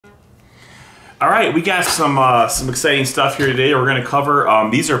All right, we got some exciting stuff here today. We're going to cover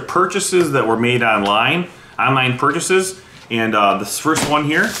these are purchases that were made online purchases. And this first one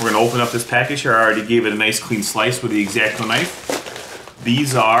here, we're going to open up this package here. I already gave it a nice clean slice with the X-Acto knife.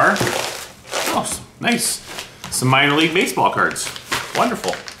 These are, oh, nice, some minor league baseball cards.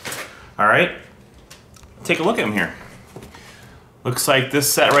 Wonderful. All right, take a look at them here. Looks like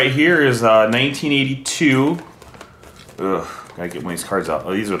this set right here is 1982. Ugh, gotta get one of these cards out.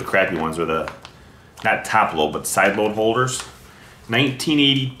 Oh, these are the crappy ones with the, not top load, but side load holders.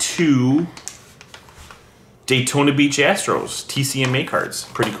 1982 Daytona Beach Astros TCM cards.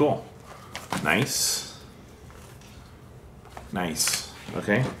 Pretty cool. Nice. Nice.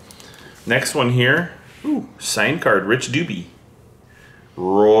 Okay. Next one here. Ooh, signed card, Rich Doobie.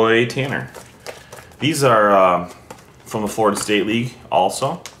 Roy Tanner. These are from the Florida State League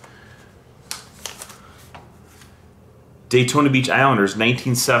also. Daytona Beach Islanders,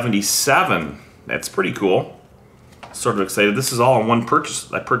 1977. That's pretty cool. Sort of excited. This is all in one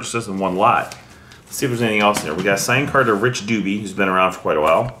purchase. I purchased this in one lot. Let's see if there's anything else in there. We got a signed card of Rich Doobie, who's been around for quite a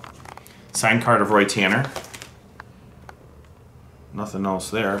while. Signed card of Roy Tanner. Nothing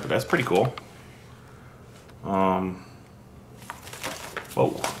else there, but that's pretty cool. Whoa,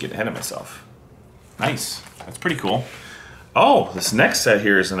 getting ahead of myself. Nice. That's pretty cool. Oh, this next set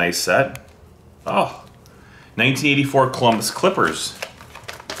here is a nice set. Oh, 1984 Columbus Clippers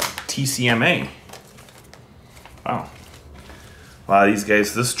TCM. Wow. A lot of these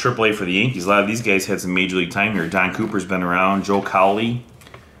guys, this is AAA for the Yankees. A lot of these guys had some major league time here. Don Cooper's been around. Joe Cowley.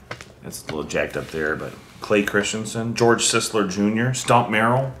 That's a little jacked up there, but Clay Christensen. George Sisler Jr. Stump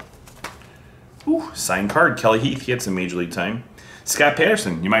Merrill. Ooh, signed card. Kelly Heath. He had some major league time. Scott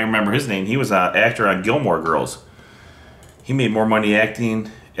Patterson. You might remember his name. He was an actor on Gilmore Girls. He made more money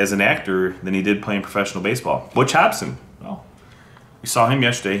acting as an actor than he did playing professional baseball. Butch Hobson. Oh, we saw him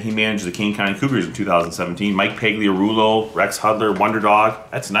yesterday. He managed the Kane County Cougars in 2017. Mike Pagliarulo, Rex Hudler, Wonder Dog.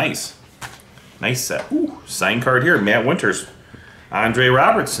 That's nice. Nice set. Ooh, signed card here. Matt Winters. Andre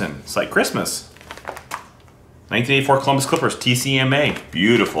Robertson. It's like Christmas. 1984 Columbus Clippers TCM.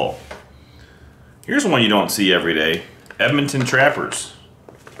 Beautiful. Here's one you don't see every day. Edmonton Trappers.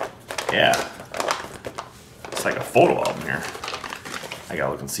 Yeah. It's like a photo album here. I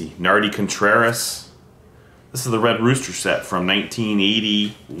gotta look and see. Nardi Contreras. This is the Red Rooster set from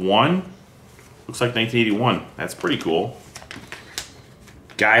 1981. Looks like 1981. That's pretty cool.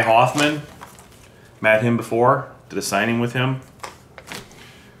 Guy Hoffman. Met him before. Did a signing with him.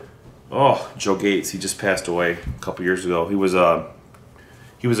 Oh, Joe Gates. He just passed away a couple years ago. He was a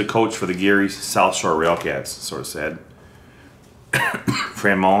coach for the Gary South Shore Railcats. Sort of sad.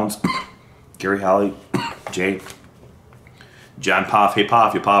 Fran Mullins. Gary Holly. Jay. John Poff. Hey,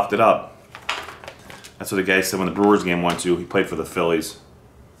 Poff, you poffed it up. That's what the guy said when the Brewers game went to. He played for the Phillies.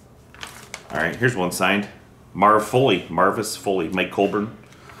 All right, here's one signed. Marvis Foley. Mike Colburn.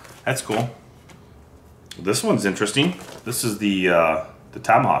 That's cool. This one's interesting. This is the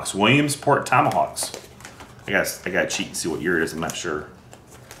Tomahawks. Williamsport Tomahawks. I gotta cheat and see what year it is. I'm not sure.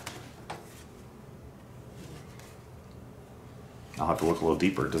 I'll have to look a little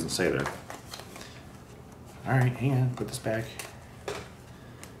deeper. It doesn't say there. All right, hang on. Put this back.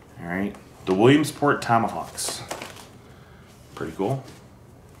 All right. The Williamsport Tomahawks. Pretty cool.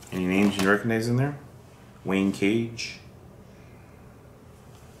 Any names you recognize in there? Wayne Cage.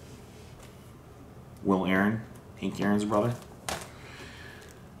 Will Aaron. Hank Aaron's brother.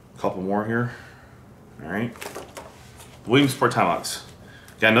 A couple more here. All right. Williamsport Tomahawks.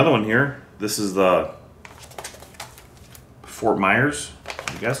 Got another one here. This is the Fort Myers,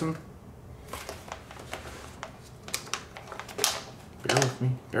 I'm guessing. Bear with me,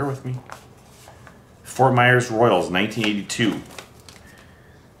 bear with me. Fort Myers Royals, 1982.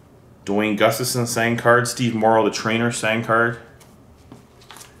 Dwayne Gustafson signed card. Steve Morrow, the trainer, signed card.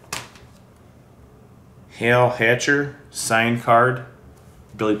 Hale Hatcher, signed card.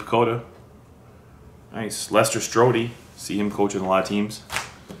 Billy Pecota. Nice. Lester Strode. See him coaching a lot of teams.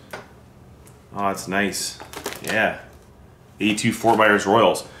 Oh, that's nice. Yeah. 82 Fort Myers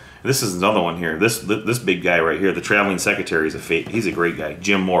Royals. This is another one here. This big guy right here, the traveling secretary, is a fate. He's a great guy.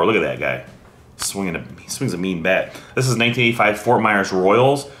 Jim Moore. Look at that guy. He swings a mean bat. This is 1985 Fort Myers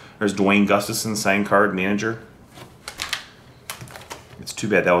Royals. There's Dwayne Gustafson, signed card, manager. It's too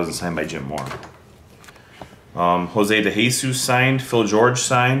bad that wasn't signed by Jim Moore. Jose De Jesus signed. Phil George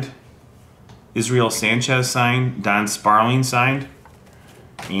signed. Israel Sanchez signed. Don Sparling signed.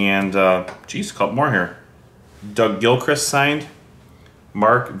 And, geez, a couple more here. Doug Gilchrist signed.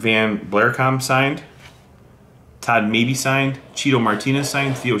 Mark Van Blaircom signed. Todd Mabey signed. Cheeto Martinez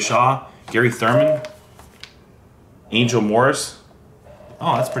signed. Theo Shaw. Gary Thurman. Angel Morris.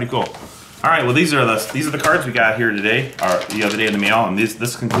 Oh, that's pretty cool. All right, well these are the cards we got here today, or the other day in the mail, and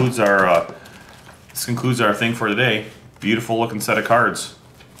this concludes our thing for today. Beautiful looking set of cards.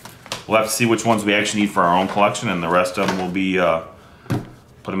 We'll have to see which ones we actually need for our own collection, and the rest of them will be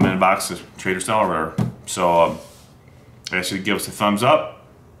put them in a box to trade or sell or whatever. So I should give us a thumbs up,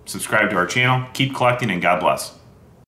 subscribe to our channel, keep collecting, and God bless.